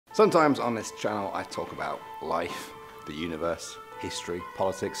Sometimes on this channel I talk about life, the universe, history,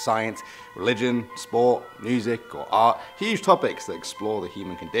 politics, science, religion, sport, music or art, huge topics that explore the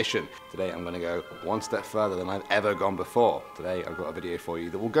human condition. Today I'm going to go one step further than I've ever gone before. Today I've got a video for you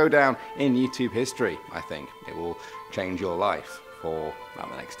that will go down in YouTube history, I think. It will change your life for about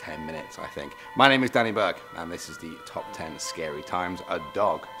the next 10 minutes, I think. My name is Danny Burke, and this is the top 10 scary times a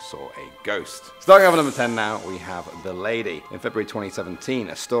dog saw a ghost. Starting off at number 10 now, we have The Lady. In February 2017,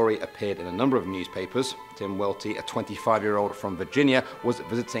 a story appeared in a number of newspapers. Tim Welty, a 25-year-old from Virginia, was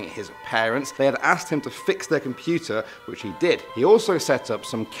visiting his parents. They had asked him to fix their computer, which he did. He also set up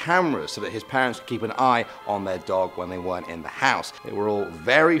some cameras so that his parents could keep an eye on their dog when they weren't in the house. They were all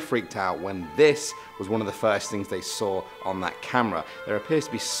very freaked out when this was one of the first things they saw on that camera. There appears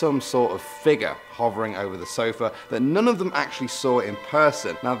to be some sort of figure hovering over the sofa that none of them actually saw in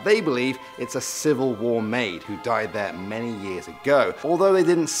person. Now they believe it's a Civil War maid who died there many years ago. Although they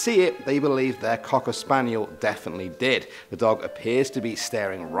didn't see it, they believe their Cocker Spaniel definitely did. The dog appears to be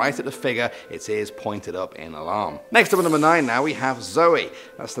staring right at the figure, its ears pointed up in alarm. Next up at number 9 now we have Zoe.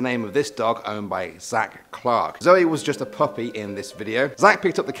 That's the name of this dog owned by Zach Clark. Zoe was just a puppy in this video. Zach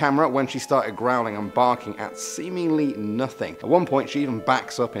picked up the camera when she started growling and barking at seemingly nothing. At one point she even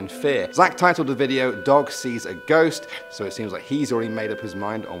backs up in fear. Zach titled the video "Dog Sees a Ghost," so it seems like he's already made up his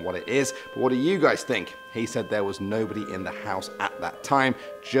mind on what it is. But what do you guys think? He said there was nobody in the house at that time,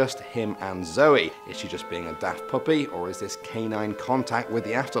 just him and Zoe. Is she just being a daft puppy, or is this canine contact with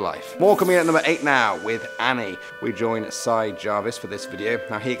the afterlife? More coming in at number 8 now with Annie. We join Cy Jarvis for this video.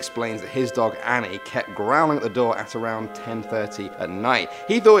 Now he explains that his dog Annie kept growling at the door at around 10:30 at night.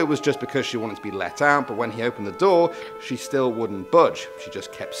 He thought it was just because she wanted to be let out, but when he opened the door, she still wouldn't budge. She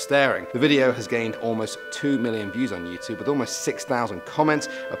just kept staring. The video has gained almost 2 million views on YouTube with almost 6,000 comments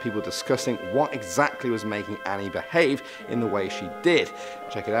of people discussing what exactly was making Annie behave in the way she did.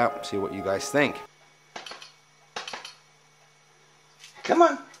 Check it out, see what you guys think. Come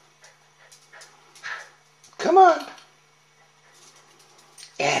on. Come on.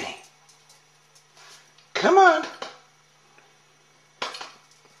 Annie. Come on.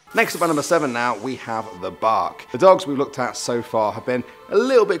 Next up at number 7 now, we have The Bark. The dogs we've looked at so far have been a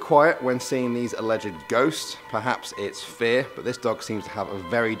little bit quiet when seeing these alleged ghosts. Perhaps it's fear, but this dog seems to have a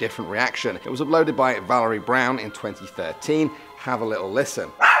very different reaction. It was uploaded by Valerie Brown in 2013. Have a little listen.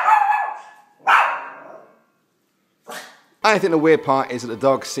 I think the weird part is that the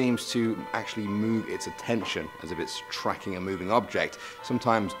dog seems to actually move its attention as if it's tracking a moving object.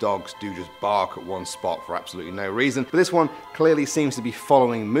 Sometimes dogs do just bark at one spot for absolutely no reason, but this one clearly seems to be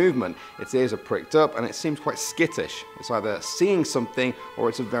following movement. Its ears are pricked up and it seems quite skittish. It's either seeing something or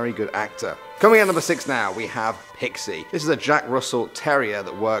it's a very good actor. Coming in at number 6 now, we have Pixie. This is a Jack Russell Terrier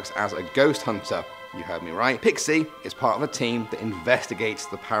that works as a ghost hunter. You heard me right. Pixie is part of a team that investigates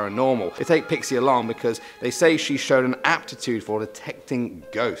the paranormal. They take Pixie along because they say she showed an aptitude for detecting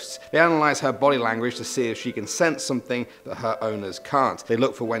ghosts. They analyze her body language to see if she can sense something that her owners can't. They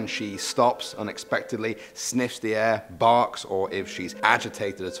look for when she stops unexpectedly, sniffs the air, barks, or if she's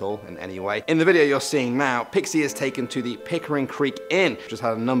agitated at all in any way. In the video you're seeing now, Pixie is taken to the Pickering Creek Inn, which has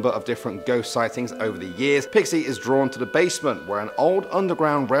had a number of different ghost sightings over the years. Pixie is drawn to the basement where an old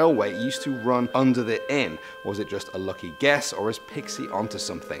underground railway used to run under the inn. Was it just a lucky guess, or is Pixie onto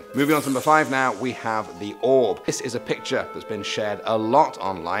something? Moving on to number 5 now, we have The Orb. This is a picture that's been shared a lot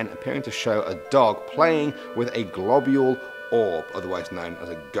online, appearing to show a dog playing with a globule orb, otherwise known as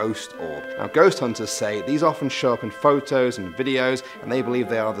a ghost orb. Now ghost hunters say these often show up in photos and videos, and they believe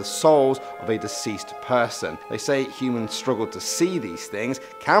they are the souls of a deceased person. They say humans struggle to see these things.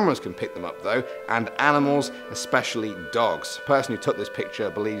 Cameras can pick them up though, and animals, especially dogs. The person who took this picture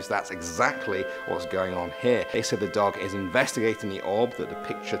believes that's exactly what's going on here. They said the dog is investigating the orb that the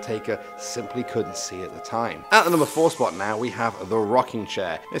picture taker simply couldn't see at the time. At the number 4 spot now, we have The Rocking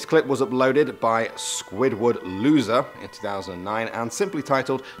Chair. This clip was uploaded by Squidward Loser in 2009 and simply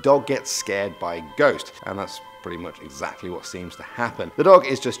titled "Dog Gets Scared by Ghost," and that's pretty much exactly what seems to happen. The dog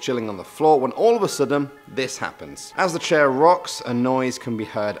is just chilling on the floor when all of a sudden this happens. As the chair rocks, a noise can be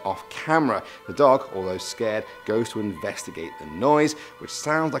heard off camera. The dog, although scared, goes to investigate the noise, which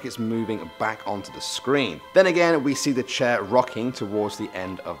sounds like it's moving back onto the screen. Then again, we see the chair rocking towards the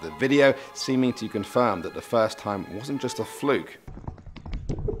end of the video, seeming to confirm that the first time wasn't just a fluke.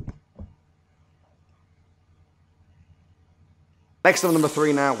 Next on number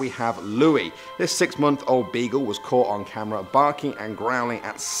 3 now, we have Louie. This 6-month-old beagle was caught on camera barking and growling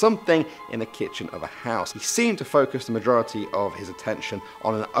at something in the kitchen of a house. He seemed to focus the majority of his attention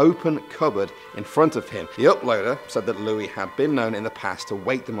on an open cupboard in front of him. The uploader said that Louie had been known in the past to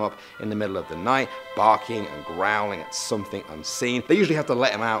wake them up in the middle of the night, barking and growling at something unseen. They usually have to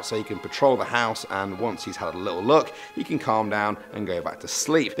let him out so he can patrol the house, and once he's had a little look, he can calm down and go back to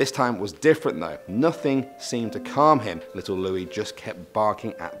sleep. This time was different though. Nothing seemed to calm him. Little Louie just kept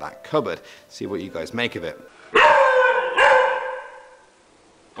barking at that cupboard. See what you guys make of it.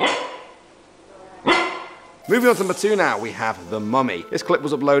 Moving on to number 2 now, we have The Mummy. This clip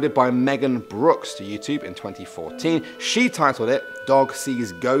was uploaded by Megan Brooks to YouTube in 2014. She titled it, "Dog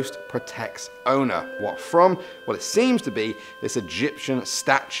Sees Ghost Protects Owner." What from? Well, it seems to be this Egyptian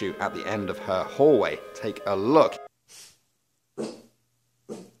statue at the end of her hallway. Take a look.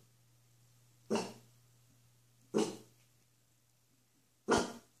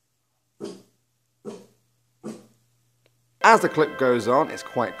 As the clip goes on, it's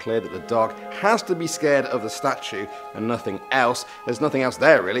quite clear that the dog has to be scared of the statue and nothing else. There's nothing else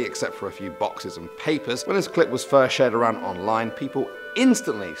there really, except for a few boxes and papers. When this clip was first shared around online, people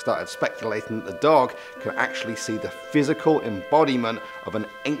instantly started speculating that the dog could actually see the physical embodiment of an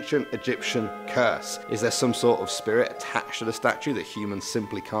ancient Egyptian curse. Is there some sort of spirit attached to the statue that humans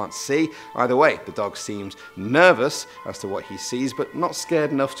simply can't see? Either way, the dog seems nervous as to what he sees, but not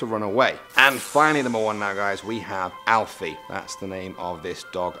scared enough to run away. And finally, number 1 now, guys, we have Alfie. That's the name of this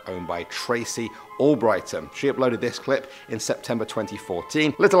dog owned by Tracy Albrighton. She uploaded this clip in September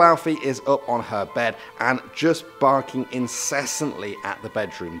 2014. Little Alfie is up on her bed and just barking incessantly at the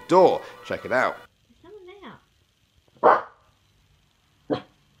bedroom door. Check it out. There's someone there.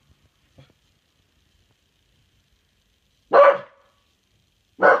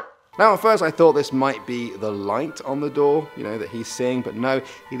 Now, at first I thought this might be the light on the door, you know, that he's seeing, but no,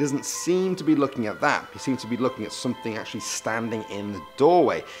 he doesn't seem to be looking at that. He seems to be looking at something actually standing in the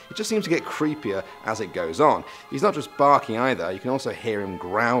doorway. It just seems to get creepier as it goes on. He's not just barking either, you can also hear him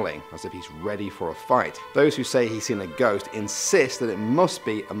growling, as if he's ready for a fight. Those who say he's seen a ghost insist that it must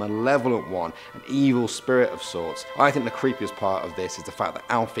be a malevolent one, an evil spirit of sorts. I think the creepiest part of this is the fact that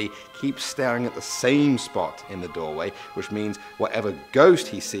Alfie keeps staring at the same spot in the doorway, which means whatever ghost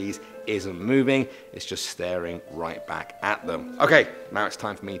he sees isn't moving, it's just staring right back at them. Okay, now it's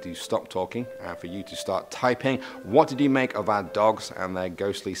time for me to stop talking and for you to start typing. What did you make of our dogs and their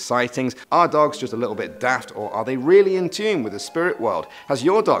ghostly sightings? Are dogs just a little bit daft, or are they really in tune with the spirit world? Has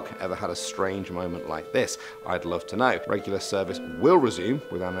your dog ever had a strange moment like this? I'd love to know. Regular service will resume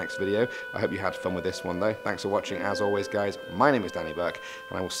with our next video. I hope you had fun with this one though. Thanks for watching as always, guys. My name is Danny Burke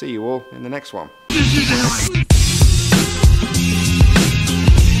and I will see you all in the next one.